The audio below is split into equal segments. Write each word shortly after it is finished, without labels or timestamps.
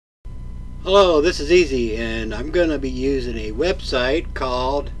Hello, this is Easy, and I'm going to be using a website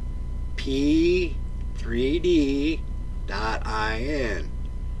called p3d.in.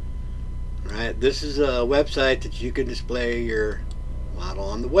 Right, this is a website that you can display your model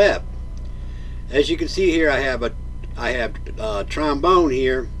on the web. As you can see here, I have a trombone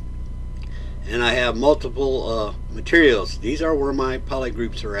here, and I have multiple materials. These are where my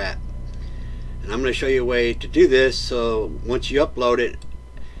polygroups are at, and I'm going to show you a way to do this. So once you upload it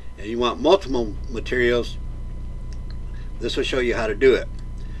and you want multiple materials, this will show you how to do it.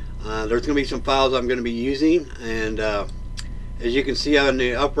 There's going to be some files I'm going to be using, and as you can see on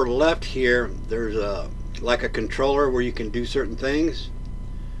the upper left here, there's like a controller where you can do certain things.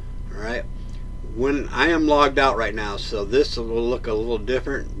 Alright, when I am logged out right now, so this will look a little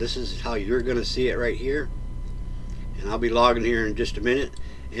different. This is how you're going to see it right here, and I'll be logging here in just a minute.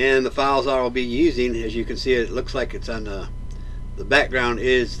 And the files I will be using, as you can see, it looks like it's on the background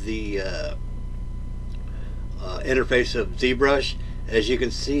is the interface of ZBrush. As you can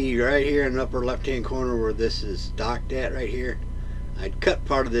see right here in the upper left hand corner where this is docked at right here, I'd cut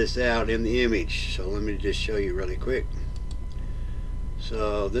part of this out in the image, so let me just show you really quick.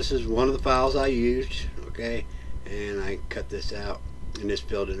 So this is one of the files I used, okay, and I cut this out and just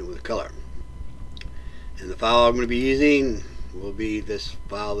filled it in with color. And the file I'm going to be using will be this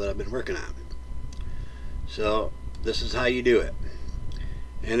file that I've been working on. So this is how you do it,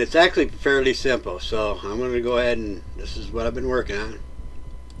 and it's actually fairly simple. So I'm going to go ahead, and this is what I've been working on.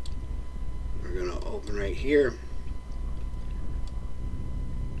 We're going to open right here.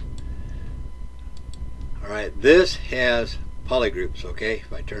 Alright, this has polygroups, okay?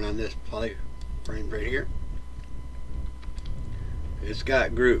 If I turn on this poly frame right here, it's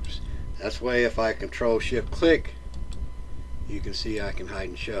got groups. That's why if I control shift click, you can see I can hide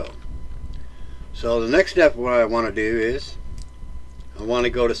and show. So the next step, what I want to do is I want to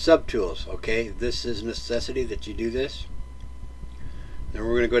go to subtools. Okay, this is a necessity that you do this. Then we're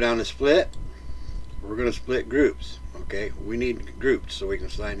going to go down to split. We're going to split groups. Okay, we need groups so we can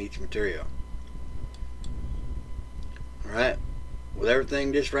assign each material. Alright, with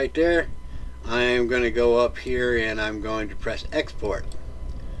everything just right there, I'm going to go up here and I'm going to press export.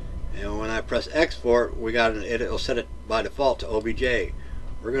 And when I press export, it'll set it by default to OBJ.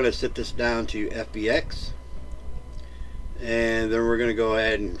 We're going to set this down to FBX, and then we're going to go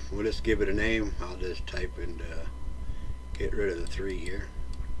ahead and we'll just give it a name. I'll just type and get rid of the 3 here.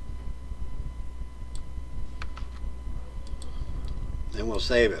 Then we'll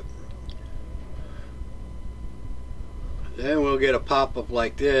save it. Then we'll get a pop-up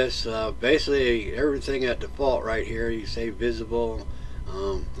like this. Basically everything at default right here. You say visible.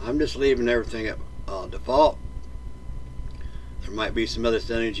 I'm just leaving everything at default. There might be some other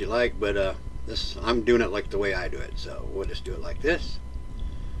settings you like, but I'm doing it like the way I do it, so we'll just do it like this.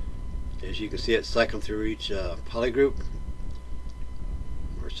 As you can see, it's cycling through each polygroup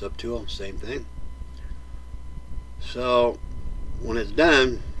or subtool, same thing. So when it's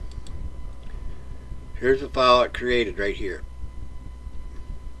done, here's the file it created right here.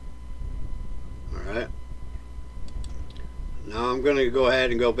 Alright, now I'm going to go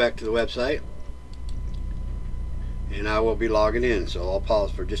ahead and go back to the website, and I will be logging in, so I'll pause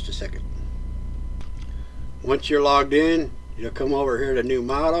for just a second. Once you're logged in, you'll come over here to new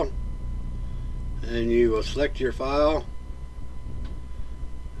model, and you will select your file,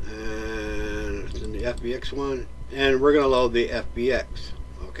 and it's in the FBX one, and we're going to load the FBX.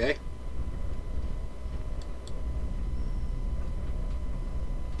 Okay,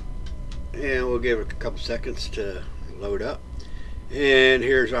 and we'll give it a couple seconds to load up, and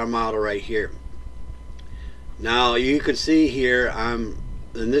here's our model right here. Now you can see here I'm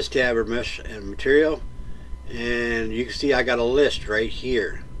in this tab of mesh and material, and you can see I got a list right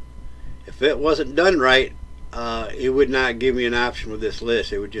here. If it wasn't done right, it would not give me an option with this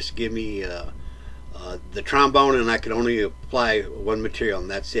list. It would just give me the trombone, and I could only apply one material, and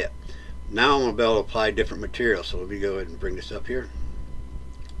that's it. Now I'm going to be able to apply different materials. So let me go ahead and bring this up here.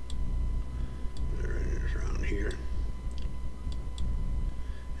 Around here.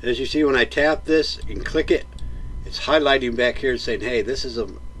 As you see, when I tap this and click it, it's highlighting back here saying, hey, this is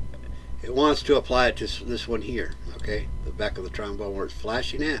it wants to apply it to this one here, okay, the back of the trombone where it's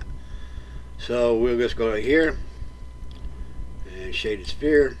flashing at. So we'll just go right here and shaded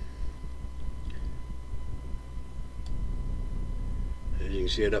sphere. As you can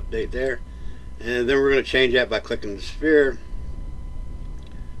see it update there, and then we're going to change that by clicking the sphere.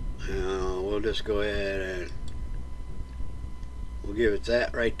 We'll just go ahead and we'll give it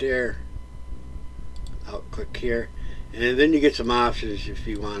that right there. I'll click here, and then you get some options if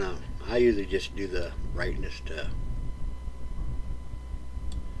you want to. I usually just do the brightness to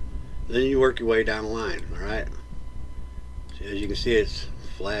Then you work your way down the line. All right. So as you can see, it's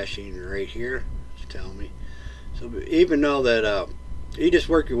flashing right here. It's telling me. So even though that you just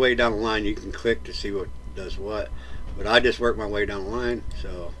work your way down the line, you can click to see what does what. But I just work my way down the line.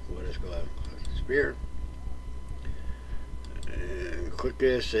 So we'll just go ahead and click the spear and click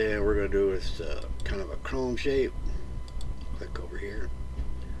this, and we're going to do this kind of a chrome shape. Click over here.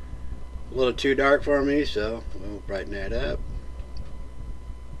 A little too dark for me, so we'll brighten that up.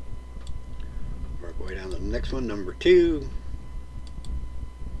 Work our way down to the next one, number 2.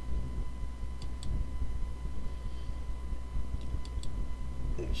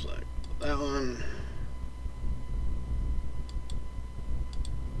 Looks like that one.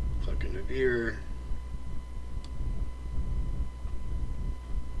 Click in the viewer.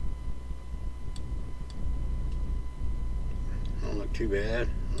 Don't look too bad.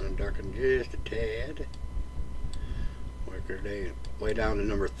 I'm going to darken just a tad. Work our way down to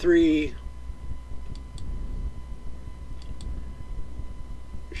number 3.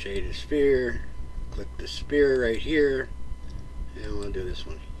 Shade the sphere. Click the sphere right here. And we'll do this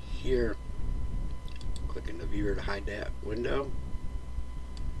one here. Click in the viewer to hide that window.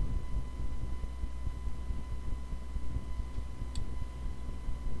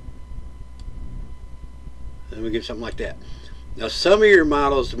 Then we get something like that. Now some of your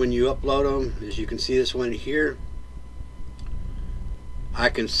models, when you upload them, as you can see this one here, I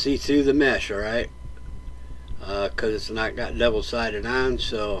can see through the mesh, alright? Because it's not got double-sided on,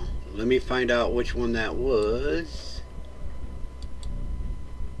 so let me find out which one that was.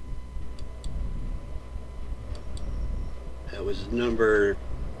 That was number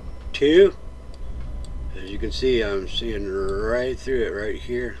 2. As you can see, I'm seeing right through it right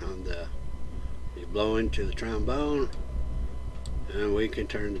here on the, you blow into the trombone, and we can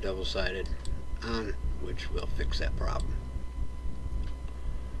turn the double-sided on, which will fix that problem.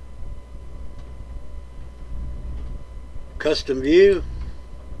 Custom view,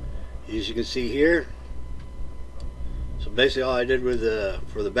 as you can see here. So basically all I did with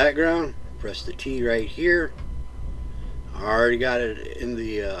for the background, press the T right here. I already got it in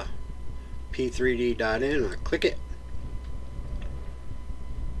the P3D.in. I click it.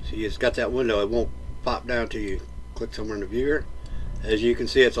 See, it's got that window. It won't pop down till you click somewhere in the viewer. As you can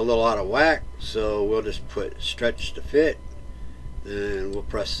see, it's a little out of whack, so we'll just put stretch to fit, then we'll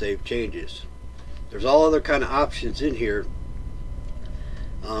press save changes. There's all other kind of options in here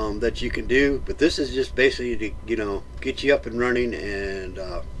that you can do, but this is just basically to, you know, get you up and running, and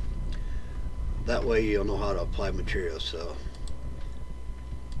that way you'll know how to apply materials. So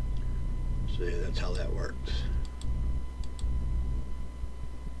yeah, that's how that works.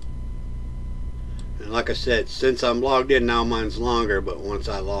 And like I said, since I'm logged in now, mine's longer, but once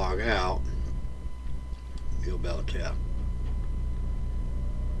I log out, you'll be able to tell.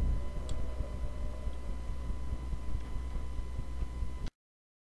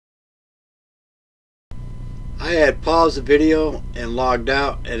 I had paused the video and logged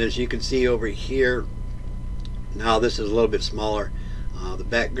out, and as you can see over here, now this is a little bit smaller. The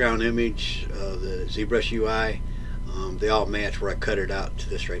background image, the ZBrush UI, they all match where I cut it out to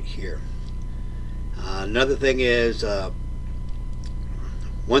this right here. Another thing is,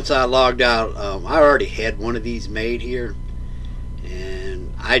 once I logged out, I already had one of these made here,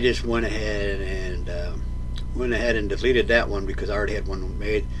 and I just went ahead and deleted that one because I already had one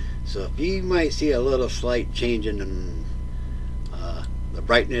made. So if you might see a little slight change in the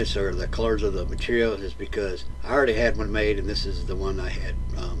brightness or the colors of the material, is because I already had one made, and this is the one I had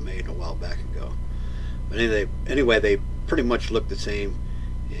made a while back ago. But anyway, they pretty much look the same,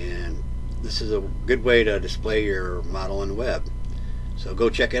 and this is a good way to display your model on the web. So go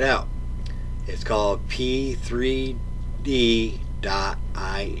check it out. It's called P3D.in,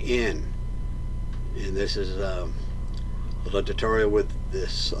 and this is a little tutorial with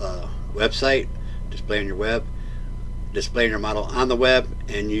this website, displaying your model on the web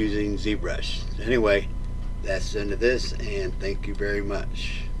and using ZBrush. Anyway, that's the end of this, and thank you very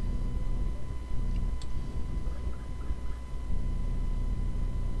much.